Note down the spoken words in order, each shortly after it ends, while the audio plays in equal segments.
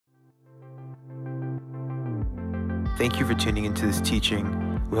Thank you for tuning into this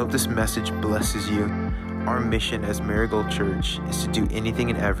teaching. We hope this message blesses you. Our mission as Marigold Church is to do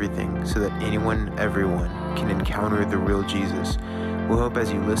anything and everything so that anyone and everyone can encounter the real Jesus. We hope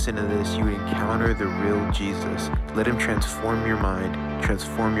as you listen to this, you would encounter the real Jesus. Let him transform your mind,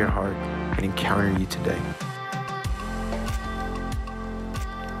 transform your heart, and encounter you today.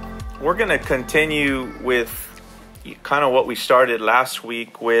 We're going to continue with kind of what we started last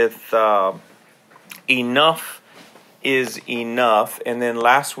week with enough is enough. And then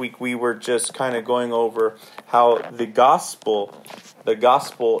last week we were just kind of going over how the gospel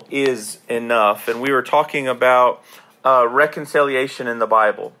is enough. And we were talking about reconciliation in the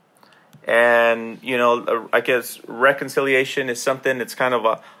Bible. And, you know, I guess reconciliation is something that's kind of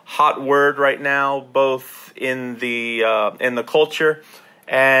a hot word right now, both in the culture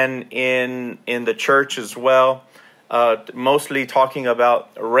and in the church as well. Mostly talking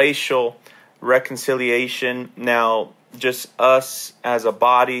about racial reconciliation. Now, just us as a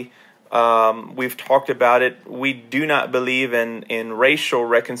body, we've talked about it. We do not believe in racial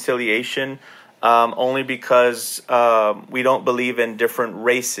reconciliation, only because we don't believe in different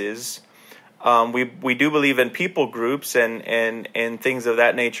races. We do believe in people groups and things of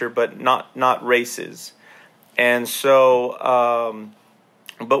that nature, but not races. And so,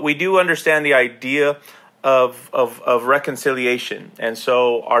 but we do understand the idea of reconciliation. And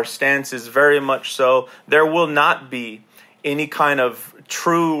so our stance is very much so. There will not be any kind of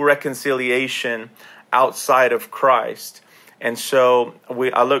true reconciliation outside of Christ. And so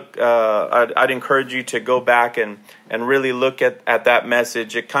I'd encourage you to go back and really look at that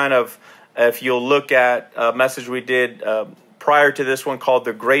message. It kind of, if you'll look at a message we did prior to this one called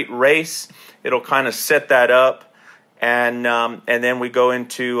The Great Race, it'll kind of set that up. And then we go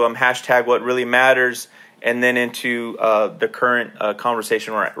into hashtag what really matters, and then into the current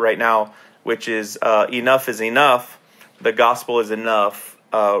conversation right now, which is enough is enough. The gospel is enough.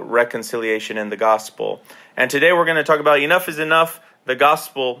 Reconciliation in the gospel. And today we're going to talk about enough is enough. The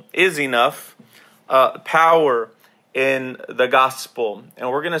gospel is enough. Power in the gospel. And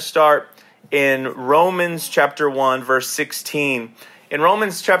we're going to start in Romans chapter 1, verse 16. In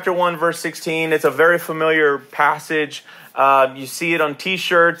Romans chapter 1, verse 16, it's a very familiar passage. You see it on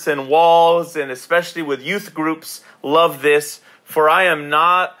t-shirts and walls, and especially with youth groups, love this. For I am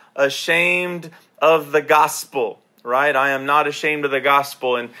not ashamed of the gospel, right? I am not ashamed of the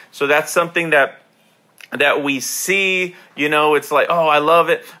gospel. And so that's something that we see, you know, it's like, oh, I love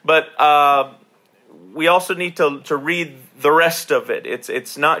it. But we also need to read the rest of it.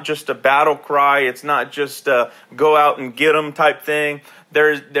 It's not just a battle cry. It's not just a go out and get them type thing.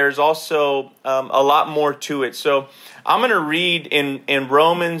 There's also a lot more to it. So I'm going to read in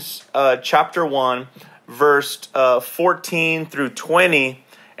Romans chapter 1, verse 14 through 20,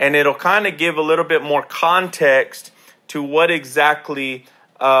 and it'll kind of give a little bit more context to what exactly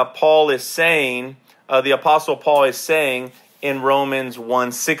Paul is saying, the Apostle Paul is saying in Romans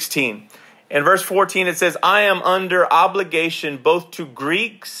 1:16. In verse 14, it says, I am under obligation both to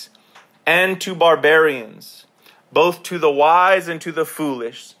Greeks and to barbarians, both to the wise and to the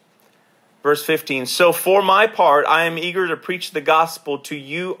foolish. Verse 15, so for my part, I am eager to preach the gospel to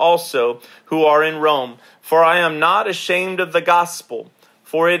you also who are in Rome, for I am not ashamed of the gospel,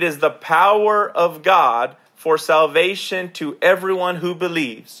 for it is the power of God for salvation to everyone who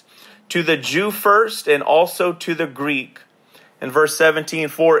believes, to the Jew first and also to the Greek. In verse 17,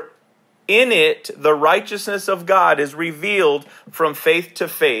 for in it the righteousness of God is revealed from faith to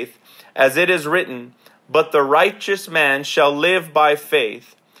faith, as it is written, but the righteous man shall live by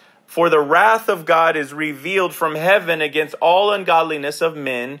faith. For the wrath of God is revealed from heaven against all ungodliness of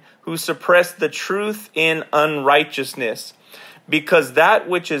men who suppress the truth in unrighteousness, because that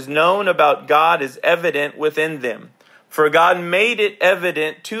which is known about God is evident within them. For God made it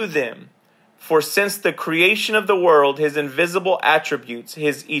evident to them. For since the creation of the world, his invisible attributes,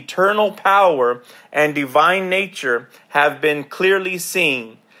 his eternal power and divine nature have been clearly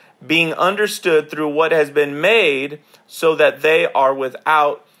seen, being understood through what has been made, so that they are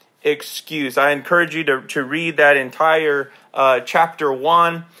without excuse. I encourage you to read that entire chapter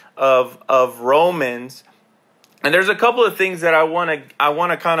 1 of Romans. And there's a couple of things that I want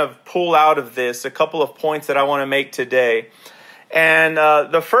to kind of pull out of this, a couple of points that I want to make today. And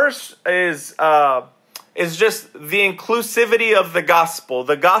the first is just the inclusivity of the gospel.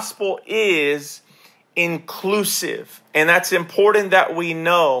 The gospel is inclusive. And that's important that we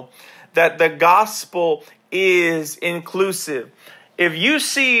know that the gospel is inclusive. If you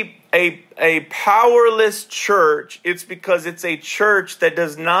see a powerless church, it's because it's a church that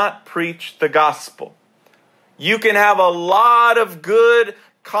does not preach the gospel. You can have a lot of good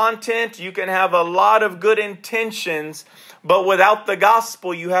content, you can have a lot of good intentions, but without the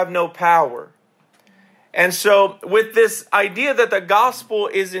gospel, you have no power. And so with this idea that the gospel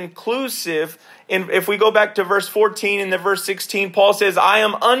is inclusive, if we go back to verse 14 and the verse 16, Paul says, I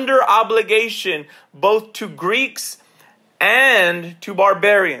am under obligation both to Greeks and to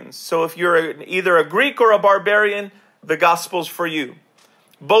barbarians. So if you're either a Greek or a barbarian, the gospel's for you.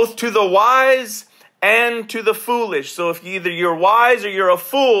 Both to the wise and to the foolish. So if either you're wise or you're a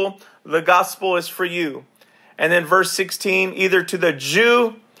fool, the gospel is for you. And then verse 16, either to the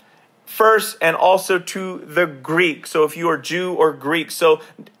Jew first and also to the Greek. So if you are Jew or Greek. So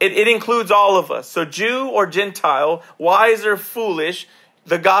it includes all of us. So Jew or Gentile, wise or foolish,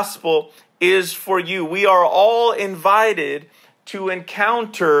 the gospel is for you. We are all invited to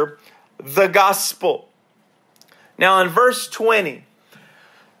encounter the gospel. Now in verse 20,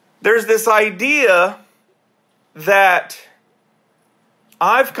 there's this idea that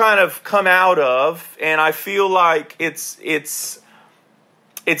I've kind of come out of, and I feel like it's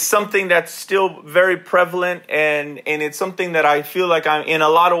something that's still very prevalent, and it's something that I feel like I'm in a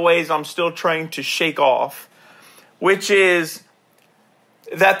lot of ways I'm still trying to shake off, which is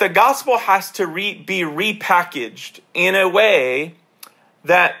that the gospel has to be repackaged in a way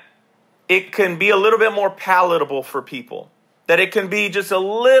that it can be a little bit more palatable for people. That it can be just a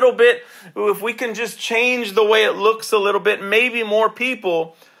little bit, if we can just change the way it looks a little bit, maybe more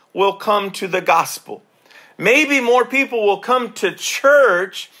people will come to the gospel. Maybe more people will come to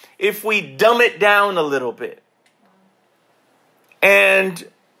church if we dumb it down a little bit. And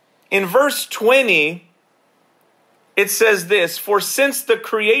in verse 20, it says this, for since the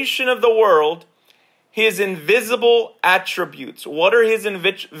creation of the world, his invisible attributes. What are his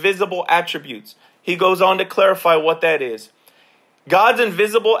invisible attributes? He goes on to clarify what that is. God's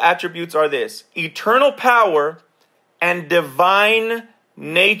invisible attributes are this: eternal power and divine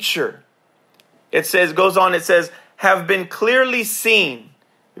nature. It says, have been clearly seen,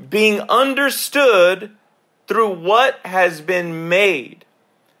 being understood through what has been made.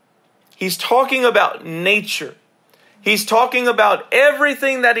 He's talking about nature. He's talking about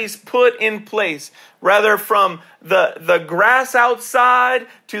everything that he's put in place, rather from the grass outside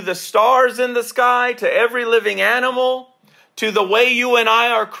to the stars in the sky to every living animal to the way you and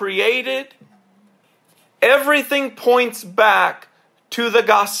I are created. Everything points back to the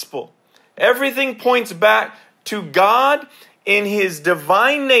gospel. Everything points back to God in his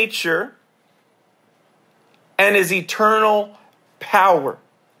divine nature and his eternal power.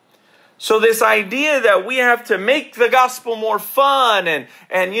 So this idea that we have to make the gospel more fun and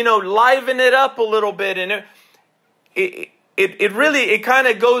liven it up a little bit, and it really kind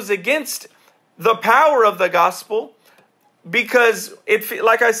of goes against the power of the gospel, because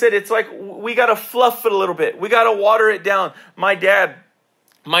like I said, it's like we got to fluff it a little bit. We got to water it down. My dad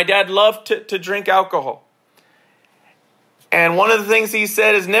loved to drink alcohol. And one of the things he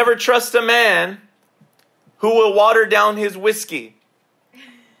said is never trust a man who will water down his whiskey.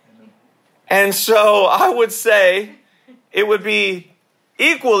 And so I would say it would be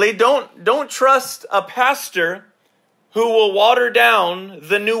equally, don't trust a pastor who will water down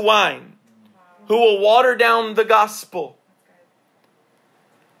the new wine, who will water down the gospel.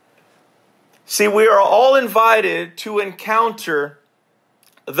 See, we are all invited to encounter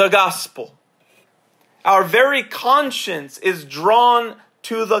the gospel. Our very conscience is drawn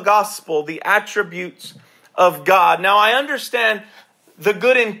to the gospel, the attributes of God. Now, I understand the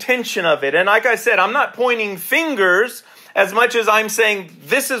good intention of it. And like I said, I'm not pointing fingers as much as I'm saying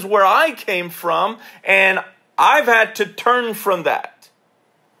this is where I came from, and I've had to turn from that.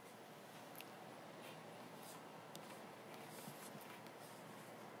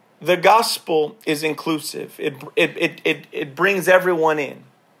 The gospel is inclusive. It brings everyone in.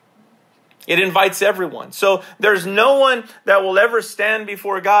 It invites everyone. So there's no one that will ever stand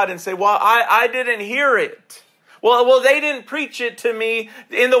before God and say, well, I didn't hear it. Well, they didn't preach it to me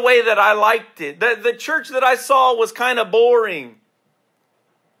in the way that I liked it. The church that I saw was kind of boring.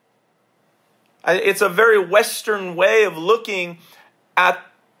 It's a very Western way of looking at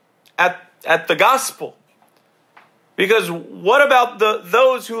the gospel. Because what about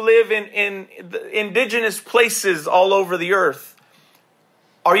those who live in indigenous places all over the earth?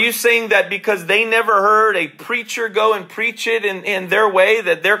 Are you saying that because they never heard a preacher go and preach it in their way,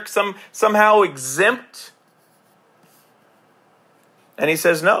 that they're somehow exempt? And he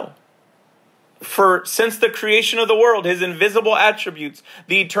says no. For since the creation of the world, his invisible attributes,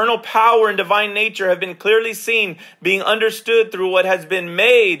 the eternal power and divine nature have been clearly seen, being understood through what has been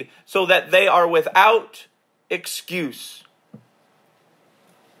made, so that they are without excuse.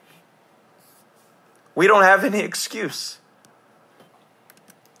 We don't have any excuse.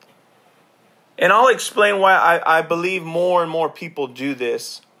 And I'll explain why I believe more and more people do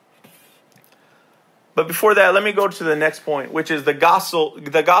this. But before that, let me go to the next point, which is the gospel.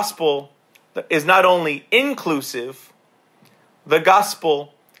 The gospel is not only inclusive, the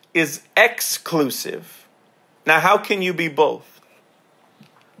gospel is exclusive. Now, how can you be both?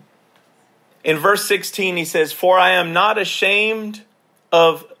 In verse 16, he says, "For I am not ashamed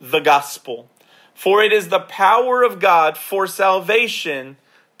of the gospel, for it is the power of God for salvation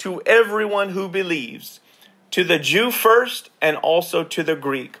to everyone who believes, to the Jew first and also to the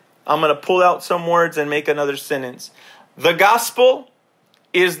Greek." I'm going to pull out some words and make another sentence. The gospel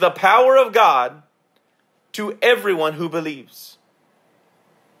is the power of God to everyone who believes.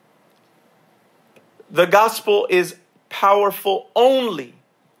 The gospel is powerful only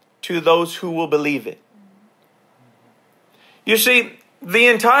to those who will believe it. You see, the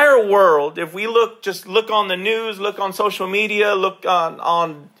entire world, if we just look on the news, look on social media, look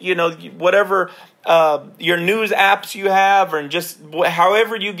on whatever your news apps you have, or just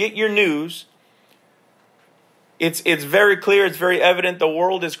however you get your news, it's very clear, it's very evident the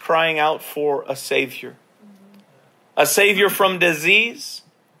world is crying out for a Savior. A Savior from disease.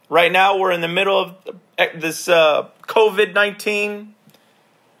 Right now we're in the middle of this COVID-19.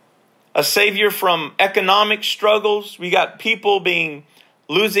 A Savior from economic struggles. We got people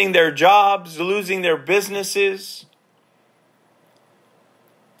losing their jobs, losing their businesses.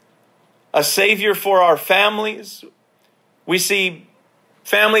 A Savior for our families. We see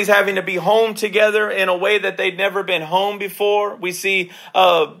families having to be home together in a way that they'd never been home before. We see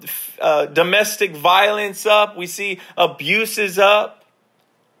domestic violence up. We see abuses up.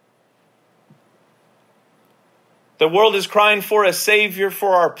 The world is crying for a Savior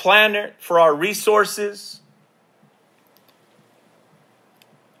for our planet, for our resources.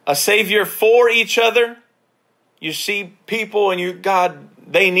 A Savior for each other. You see people and God,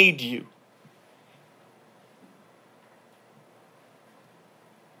 they need you.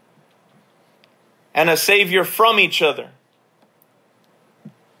 And a Savior from each other.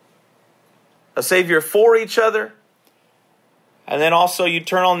 A Savior for each other. And then also you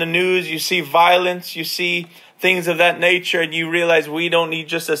turn on the news, you see violence, you see things of that nature, and you realize we don't need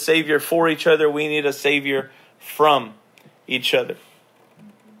just a Savior for each other, we need a Savior from each other.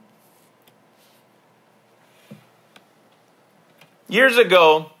 Years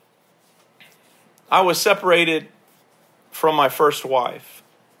ago, I was separated from my first wife.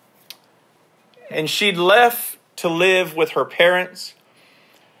 And she'd left to live with her parents.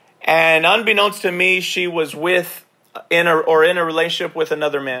 And unbeknownst to me, she was in a relationship with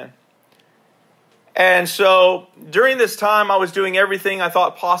another man. And so during this time, I was doing everything I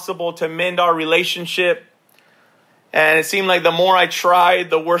thought possible to mend our relationship. And it seemed like the more I tried,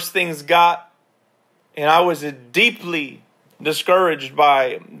 the worse things got. And I was deeply discouraged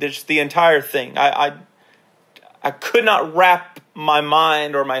by the entire thing. I could not wrap my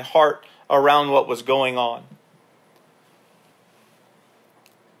mind or my heart around what was going on.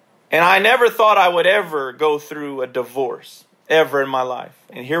 And I never thought I would ever go through a divorce, ever in my life.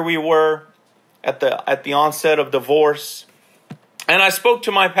 And here we were at the onset of divorce. And I spoke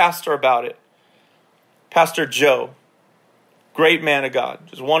to my pastor about it. Pastor Joe, great man of God,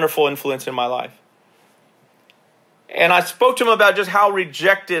 just wonderful influence in my life. And I spoke to him about just how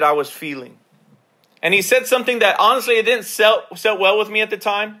rejected I was feeling. And he said something that honestly it didn't sit well with me at the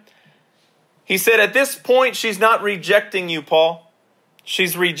time. He said, "At this point, she's not rejecting you, Paul.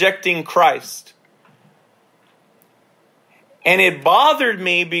 She's rejecting Christ." And it bothered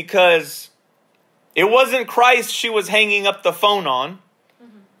me because it wasn't Christ she was hanging up the phone on.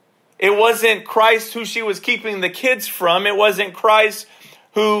 It wasn't Christ who she was keeping the kids from. It wasn't Christ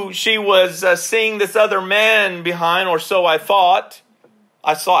who she was seeing this other man behind, or so I thought.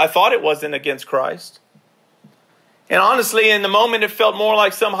 I thought it wasn't against Christ. And honestly, in the moment, it felt more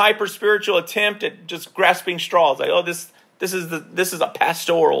like some hyper-spiritual attempt at just grasping straws. Like, oh, this is a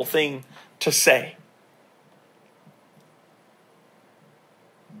pastoral thing to say.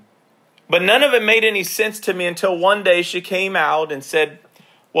 But none of it made any sense to me until one day she came out and said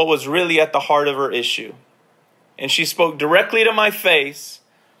what was really at the heart of her issue. And she spoke directly to my face,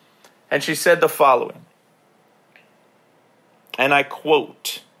 and she said the following. And I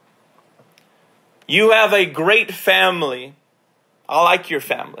quote, "You have a great family. I like your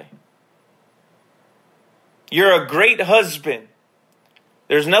family. You're a great husband.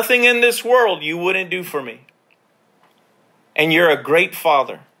 There's nothing in this world you wouldn't do for me. And you're a great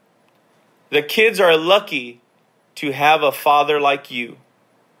father. The kids are lucky to have a father like you."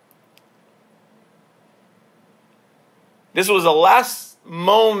 This was the last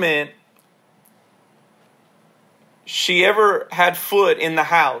moment she ever had foot in the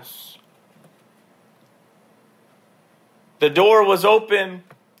house The door was open.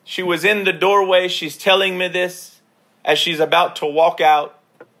 She was in the doorway. She's telling me this as she's about to walk out.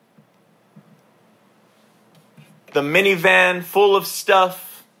 The minivan full of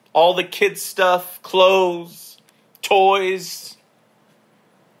stuff, all the kids' stuff, clothes, toys.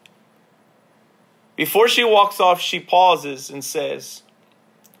 Before she walks off, she pauses and says,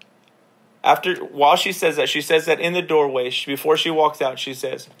 while she says that in the doorway, before she walks out, she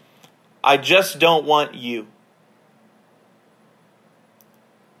says, "I just don't want you."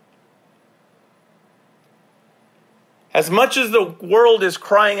 As much as the world is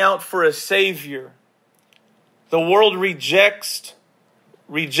crying out for a Savior, the world rejects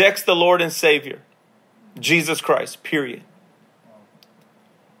the Lord and Savior, Jesus Christ, period.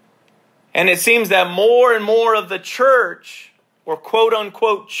 And it seems that more and more of the church, or quote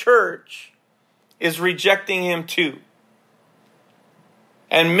unquote church, is rejecting him too.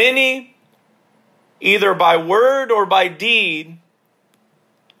 And many, either by word or by deed,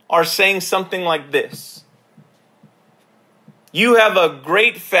 are saying something like this: "You have a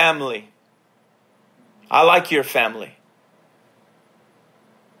great family. I like your family.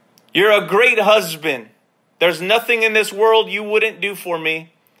 You're a great husband. There's nothing in this world you wouldn't do for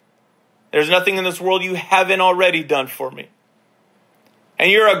me. There's nothing in this world you haven't already done for me.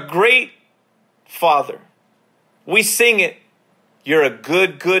 And you're a great father. We sing it. You're a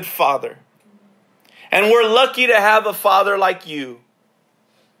good, good father. And we're lucky to have a father like you.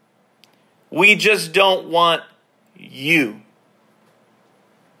 We just don't want you.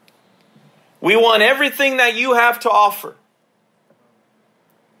 We want everything that you have to offer.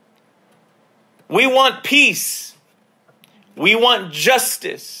 We want peace. We want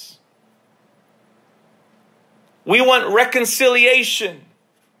justice. We want reconciliation.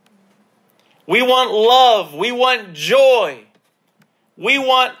 We want love. We want joy. We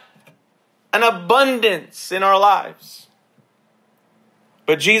want an abundance in our lives.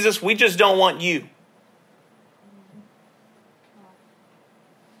 But Jesus, we just don't want you.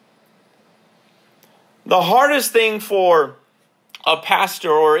 The hardest thing for a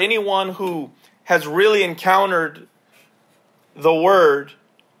pastor or anyone who has really encountered the Word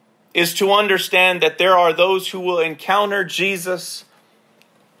is to understand that there are those who will encounter Jesus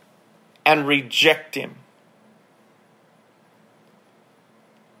and reject him.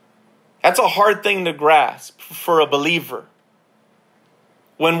 That's a hard thing to grasp for a believer.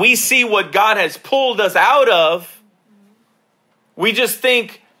 When we see what God has pulled us out of, we just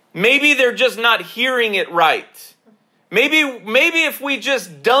think, maybe they're just not hearing it right. Maybe if we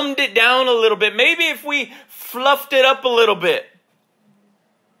just dumbed it down a little bit. Maybe if we fluffed it up a little bit.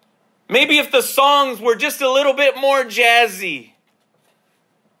 Maybe if the songs were just a little bit more jazzy.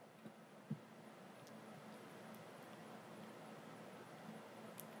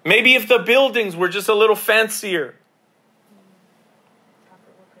 Maybe if the buildings were just a little fancier.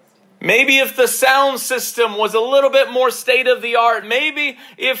 Maybe if the sound system was a little bit more state of the art. Maybe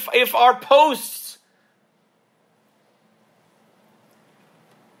if our posts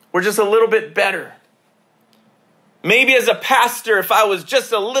were just a little bit better. Maybe as a pastor, if I was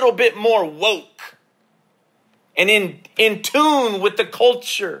just a little bit more woke and in tune with the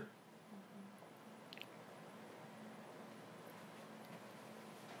culture.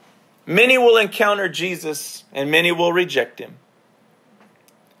 Many will encounter Jesus and many will reject him.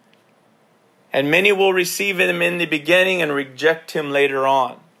 And many will receive him in the beginning and reject him later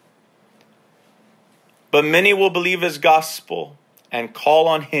on. But many will believe his gospel and call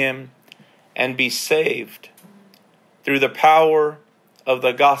on him and be saved through the power of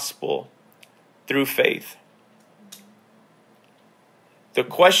the gospel, through faith. The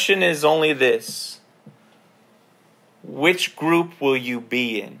question is only this: which group will you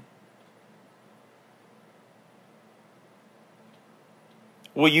be in?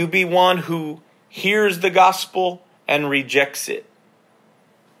 Will you be one who hears the gospel and rejects it?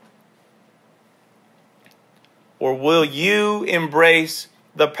 Or will you embrace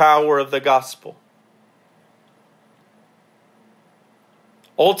the power of the gospel?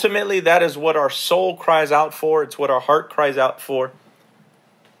 Ultimately, that is what our soul cries out for. It's what our heart cries out for,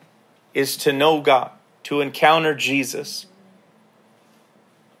 is to know God, to encounter Jesus.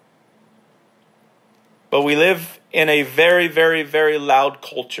 But we live in a very, very, very loud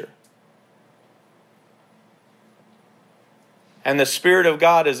culture. And the Spirit of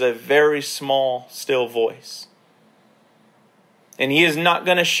God is a very small, still voice. And he is not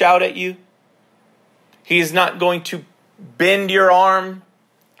going to shout at you. He is not going to bend your arm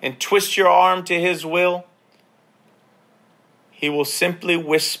and twist your arm to his will. He will simply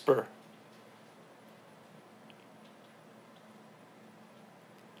whisper.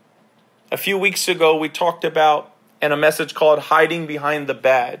 A few weeks ago, we talked about in a message called Hiding Behind the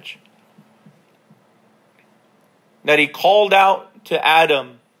Badge. That he called out to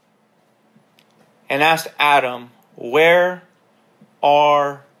Adam and asked Adam, where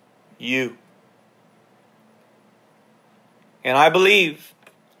are you? And I believe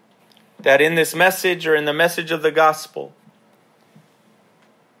that in this message, or in the message of the gospel,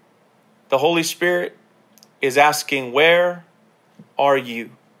 the Holy Spirit is asking, where are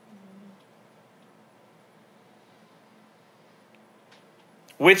you?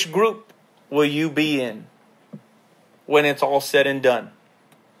 Which group will you be in when it's all said and done?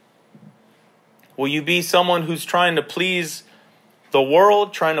 Will you be someone who's trying to please the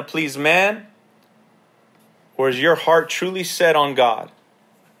world, trying to please man? Or is your heart truly set on God?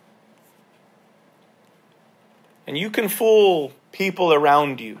 And you can fool people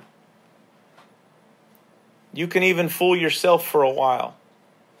around you. You can even fool yourself for a while.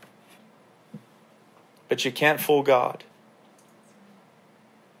 But you can't fool God.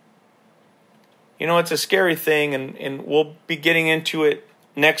 You know, it's a scary thing, and we'll be getting into it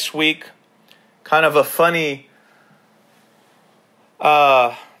next week. Kind of a funny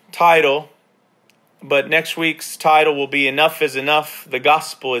title. But next week's title will be Enough is Enough, the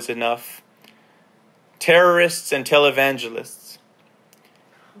Gospel is Enough. Terrorists and Televangelists.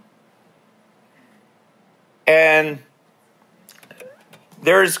 And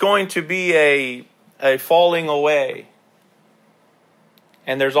there's going to be a falling away.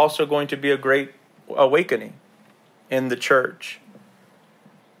 And there's also going to be a great awakening in the church.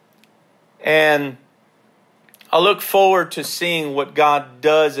 And I look forward to seeing what God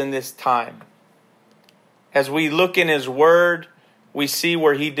does in this time. As we look in His Word, we see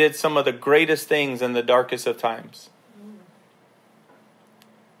where He did some of the greatest things in the darkest of times.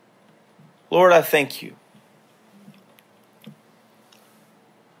 Lord, I thank you.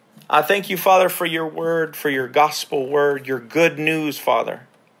 I thank you, Father, for your word, for your gospel word, your good news, Father.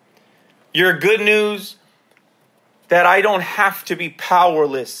 Your good news that I don't have to be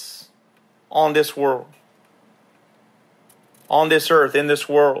powerless on this world, on this earth, in this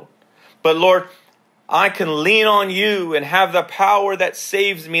world. But Lord, I can lean on you and have the power that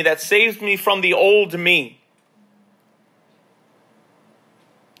saves me from the old me.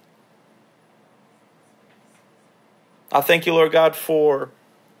 I thank you, Lord God, for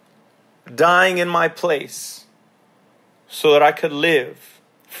dying in my place so that I could live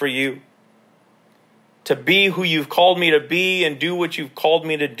for you. To be who you've called me to be and do what you've called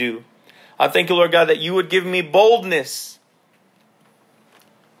me to do. I thank you, Lord God, that you would give me boldness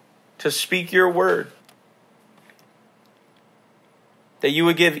to speak your word. That you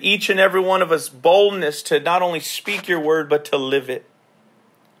would give each and every one of us boldness to not only speak your word, but to live it.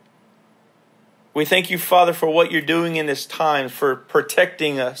 We thank you, Father, for what you're doing in this time, for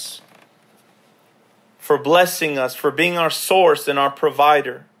protecting us, for blessing us, for being our source and our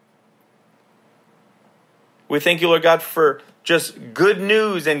provider. We thank you, Lord God, for just good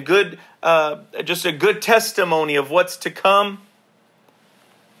news and just a good testimony of what's to come.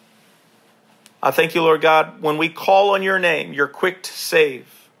 I thank you, Lord God, when we call on your name, you're quick to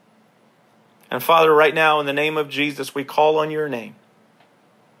save. And Father, right now, in the name of Jesus, we call on your name.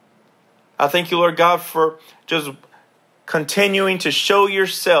 I thank you, Lord God, for just continuing to show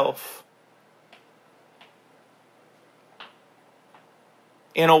yourself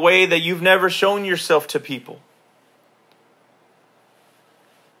in a way that you've never shown yourself to people.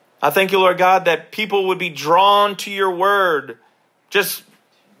 I thank you, Lord God, that people would be drawn to your word just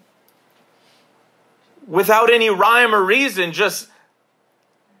without any rhyme or reason.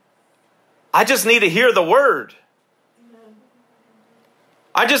 I just need to hear the word.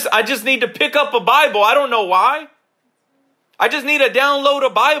 I just need to pick up a Bible. I don't know why. I just need to download a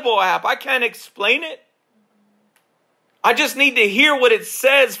Bible app. I can't explain it. I just need to hear what it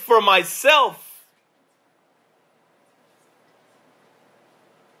says for myself.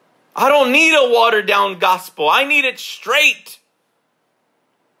 I don't need a watered down gospel. I need it straight.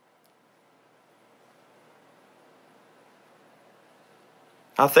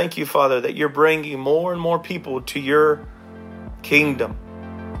 I thank you, Father, that you're bringing more and more people to your kingdom.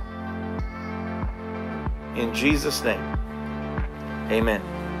 In Jesus' name, amen.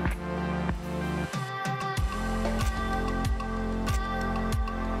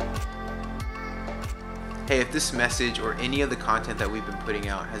 Hey, if this message or any of the content that we've been putting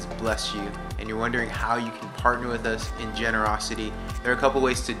out has blessed you and you're wondering how you can partner with us in generosity, there are a couple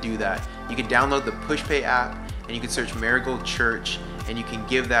ways to do that. You can download the PushPay app and you can search Marigold Church and you can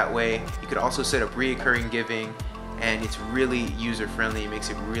give that way. You could also set up recurring giving and it's really user-friendly. It makes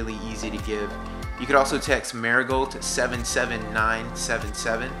it really easy to give. You could also text Marigold to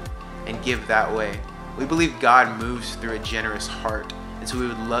 77977 and give that way. We believe God moves through a generous heart, and so we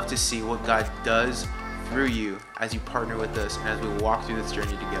would love to see what God does through you as you partner with us and as we walk through this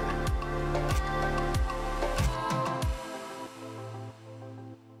journey together.